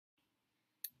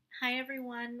Hi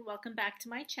everyone, welcome back to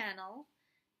my channel.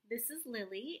 This is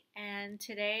Lily and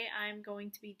today I'm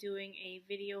going to be doing a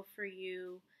video for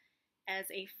you as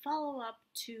a follow-up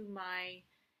to my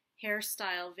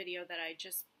hairstyle video that I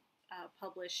just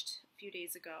published a few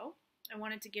days ago. I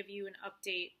wanted to give you an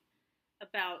update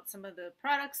about some of the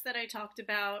products that I talked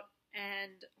about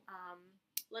and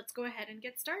let's go ahead and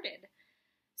get started.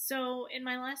 So in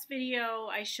my last video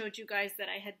I showed you guys that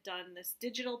I had done this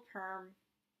digital perm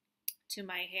to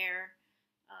my hair.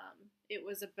 It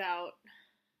was about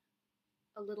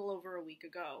a little over a week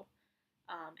ago,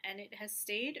 and it has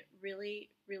stayed really,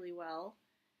 really well.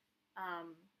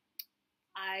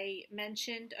 I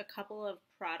mentioned a couple of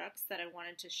products that I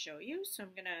wanted to show you, so I'm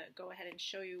gonna go ahead and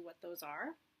show you what those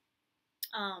are.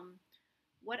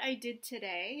 What I did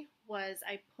today was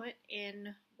I put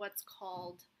in what's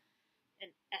called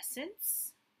an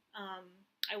essence.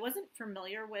 I wasn't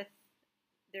familiar with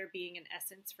there being an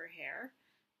essence for hair,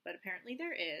 but apparently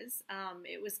there is.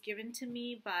 It was given to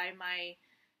me by my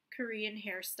Korean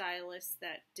hairstylist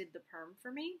that did the perm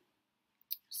for me.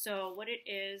 So what it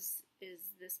is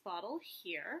this bottle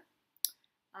here.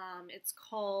 It's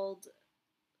called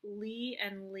Lee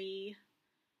 & Lee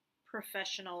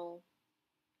Professional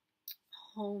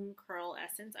Home Curl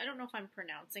Essence. I don't know if I'm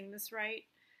pronouncing this right.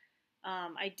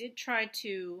 I did try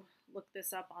to look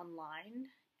this up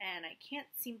online and I can't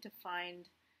seem to find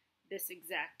this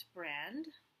exact brand,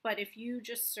 but if you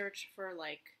just search for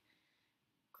like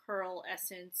curl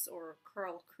essence or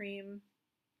curl cream,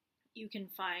 you can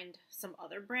find some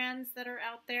other brands that are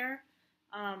out there.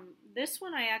 This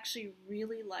one I actually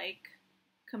really like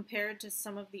compared to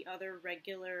some of the other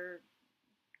regular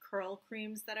curl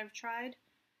creams that I've tried.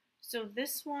 So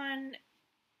this one,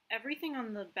 everything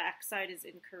on the back side is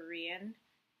in Korean,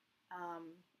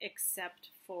 except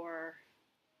for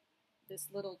this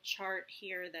little chart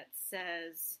here that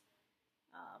says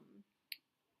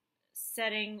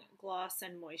setting, gloss,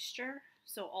 and moisture.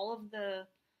 So all of the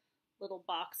little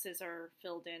boxes are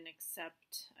filled in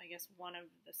except I guess one of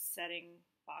the setting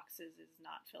boxes is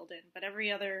not filled in, but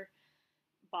every other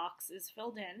box is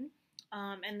filled in.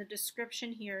 And the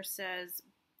description here says,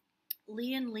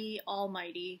 Lee & Lee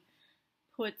Almighty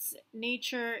puts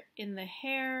nature in the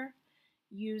hair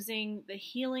using the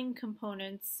healing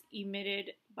components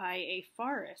emitted by a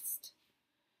forest.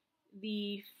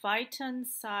 The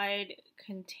phytoncide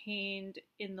contained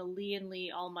in the Lee &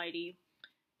 Lee Almighty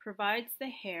provides the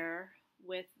hair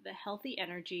with the healthy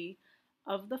energy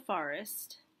of the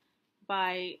forest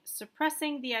by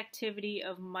suppressing the activity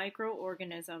of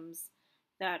microorganisms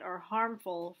that are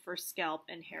harmful for scalp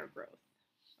and hair growth.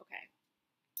 Okay,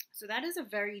 so that is a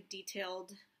very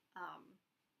detailed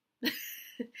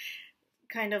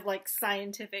kind of like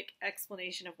scientific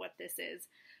explanation of what this is,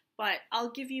 but I'll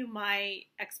give you my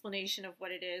explanation of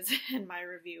what it is and my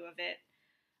review of it.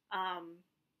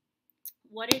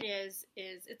 What it is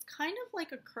it's kind of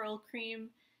like a curl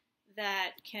cream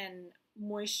that can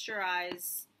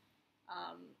moisturize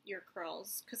your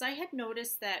curls, because I had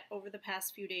noticed that over the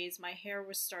past few days my hair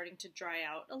was starting to dry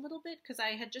out a little bit because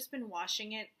I had just been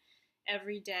washing it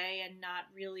every day and not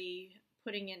really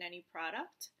putting in any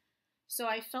product. So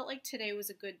I felt like today was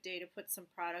a good day to put some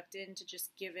product in to just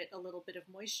give it a little bit of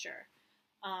moisture.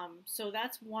 So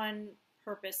that's one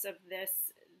purpose of this.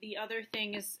 The other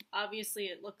thing is obviously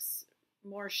it looks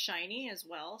more shiny as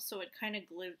well, so it kind of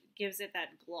gives it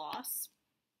that gloss.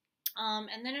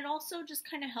 And then it also just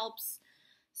kind of helps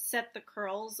set the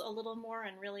curls a little more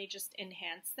and really just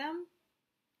enhance them.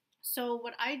 So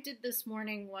what I did this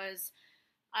morning was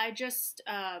I just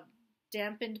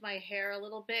dampened my hair a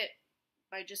little bit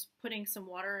by just putting some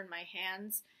water in my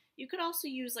hands. You could also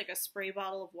use like a spray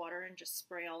bottle of water and just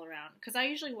spray all around, because I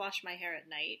usually wash my hair at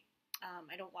night.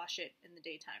 I don't wash it in the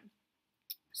daytime.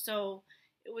 So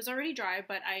it was already dry,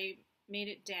 but I made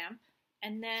it damp.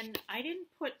 And then I didn't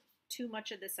put too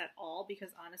much of this at all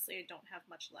because honestly I don't have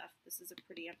much left. This is a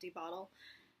pretty empty bottle,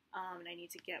 and I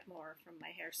need to get more from my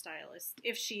hairstylist,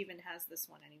 if she even has this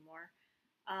one anymore.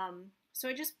 So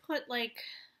I just put like,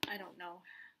 I don't know,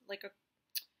 like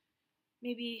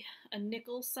maybe a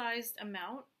nickel-sized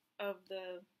amount of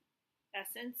the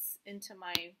essence into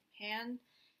my hand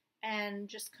and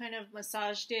just kind of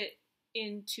massaged it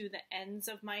into the ends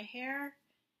of my hair.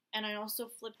 And I also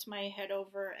flipped my head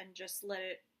over and just let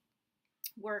it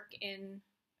work in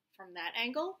from that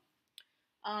angle.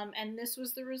 And this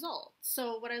was the result.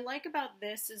 So what I like about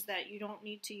this is that you don't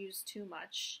need to use too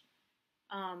much.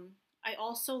 I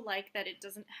also like that it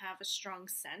doesn't have a strong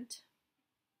scent.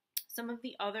 Some of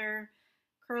the other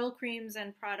curl creams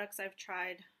and products I've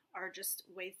tried are just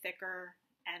way thicker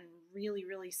and really,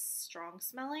 really strong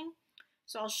smelling.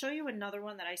 So I'll show you another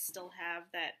one that I still have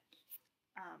that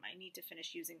I need to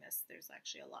finish using this. There's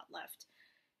actually a lot left.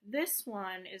 This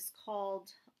one is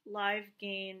called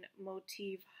Livegain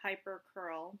Motiv Hyper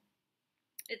Curl.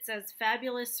 It says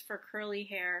fabulous for curly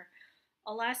hair,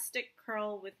 elastic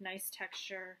curl with nice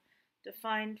texture,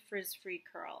 defined frizz-free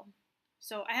curl.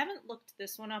 So I haven't looked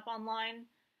this one up online,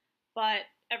 but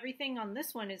everything on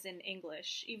this one is in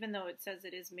English, even though it says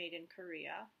it is made in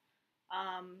Korea.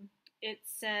 It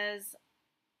says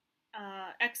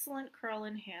excellent curl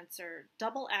enhancer,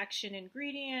 double action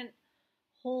ingredient,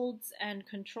 holds and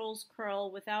controls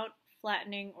curl without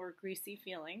flattening or greasy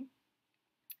feeling.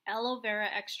 Aloe vera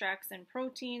extracts and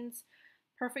proteins,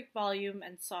 perfect volume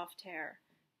and soft hair.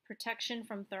 Protection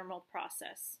from thermal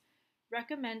process.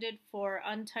 Recommended for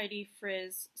untidy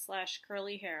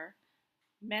frizz/curly hair.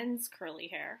 Men's curly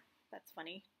hair. That's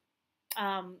funny.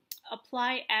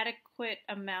 Apply adequate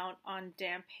amount on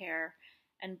damp hair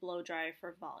and blow dry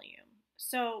for volume.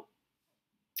 So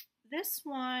this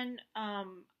one,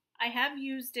 I have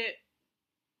used it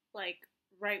like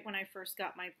right when I first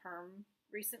got my perm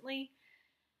recently.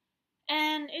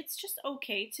 And it's just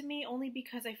okay to me, only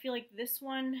because I feel like this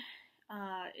one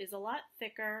is a lot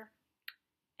thicker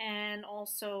and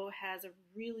also has a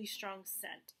really strong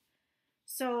scent.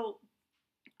 So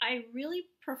I really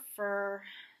prefer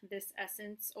this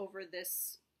essence over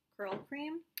this curl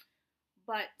cream,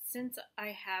 but since I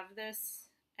have this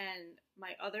and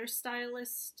my other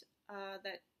stylist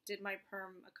that did my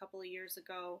perm a couple of years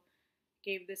ago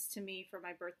gave this to me for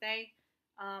my birthday,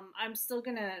 I'm still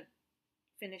gonna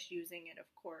finish using it, of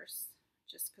course,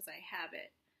 just because I have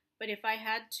it. But if I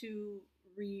had to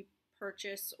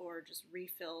repurchase or just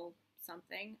refill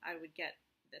something, I would get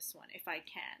this one if I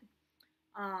can.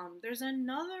 There's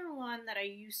another one that I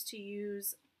used to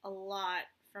use a lot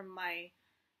from my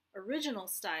original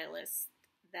stylist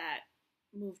that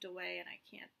moved away and I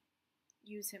can't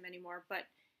use him anymore, but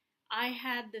I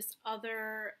had this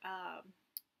other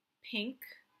pink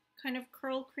kind of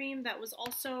curl cream that was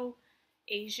also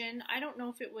Asian. I don't know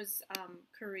if it was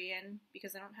Korean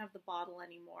because I don't have the bottle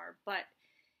anymore, but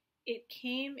it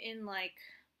came in like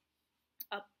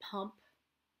a pump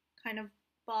kind of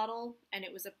bottle and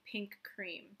it was a pink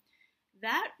cream.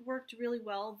 That worked really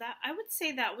well. That I would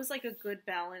say that was like a good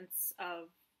balance of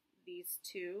these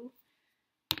two.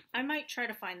 I might try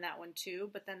to find that one too,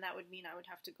 but then that would mean I would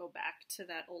have to go back to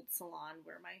that old salon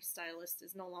where my stylist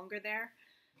is no longer there.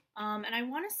 And I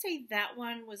want to say that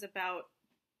one was about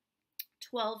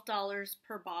 $12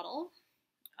 per bottle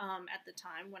at the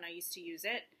time when I used to use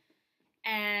it.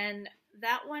 And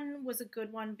that one was a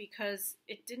good one because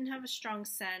it didn't have a strong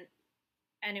scent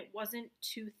and it wasn't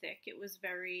too thick. It was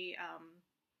very,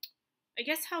 I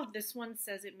guess how this one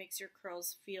says it makes your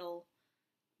curls feel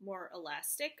more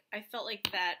elastic. I felt like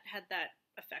that had that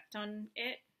effect on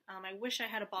it. I wish I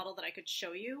had a bottle that I could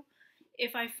show you.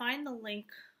 If I find the link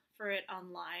for it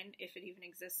online, if it even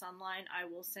exists online, I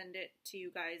will send it to you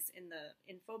guys in the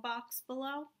info box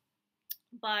below.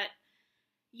 But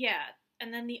yeah,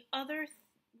 and then the other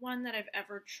one that I've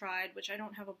ever tried, which I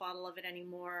don't have a bottle of it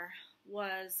anymore,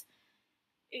 was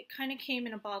it kind of came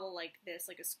in a bottle like this,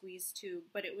 like a squeeze tube,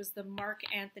 but it was the Marc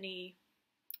Anthony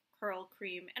curl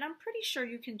cream, and I'm pretty sure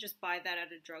you can just buy that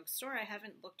at a drugstore. I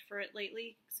haven't looked for it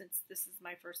lately since this is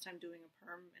my first time doing a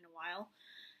perm in a while.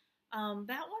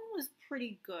 That one was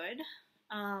pretty good,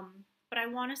 but I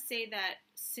want to say that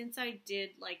since I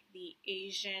did like the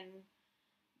Asian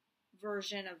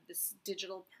version of this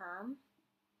digital perm,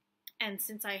 and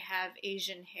since I have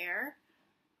Asian hair,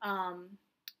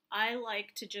 I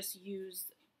like to just use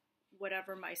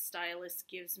whatever my stylist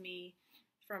gives me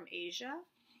from Asia,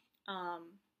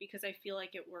 because I feel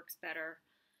like it works better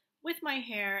with my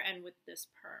hair and with this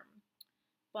perm.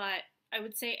 But I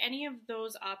would say any of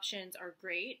those options are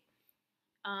great.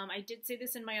 I did say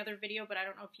this in my other video, but I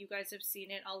don't know if you guys have seen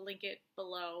it. I'll link it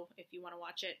below if you want to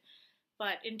watch it.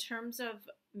 But in terms of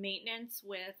maintenance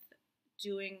with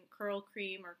doing curl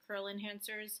cream or curl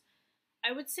enhancers,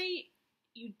 I would say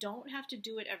you don't have to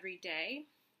do it every day.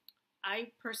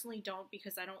 I personally don't,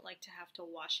 because I don't like to have to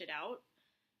wash it out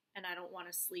and I don't want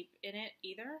to sleep in it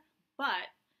either.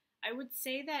 But I would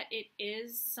say that it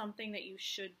is something that you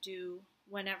should do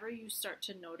whenever you start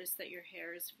to notice that your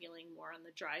hair is feeling more on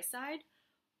the dry side,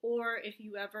 or if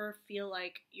you ever feel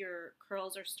like your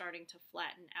curls are starting to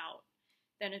flatten out,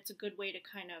 then it's a good way to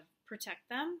kind of protect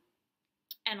them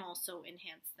and also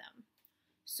enhance them.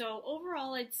 So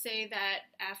overall, I'd say that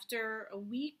after a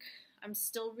week, I'm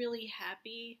still really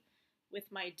happy with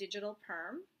my digital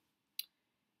perm.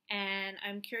 And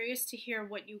I'm curious to hear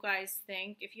what you guys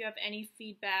think. If you have any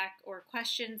feedback or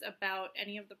questions about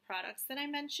any of the products that I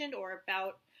mentioned or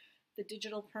about the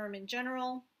digital perm in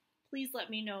general, please let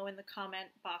me know in the comment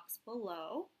box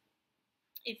below.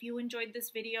 If you enjoyed this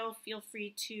video, feel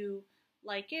free to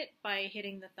like it by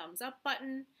hitting the thumbs up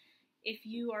button. If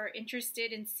you are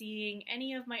interested in seeing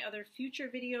any of my other future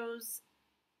videos,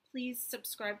 please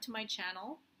subscribe to my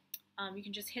channel. You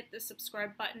can just hit the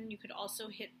subscribe button. You could also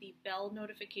hit the bell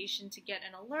notification to get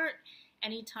an alert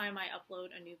anytime I upload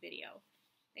a new video.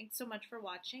 Thanks so much for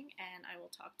watching, and I will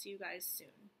talk to you guys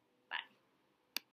soon.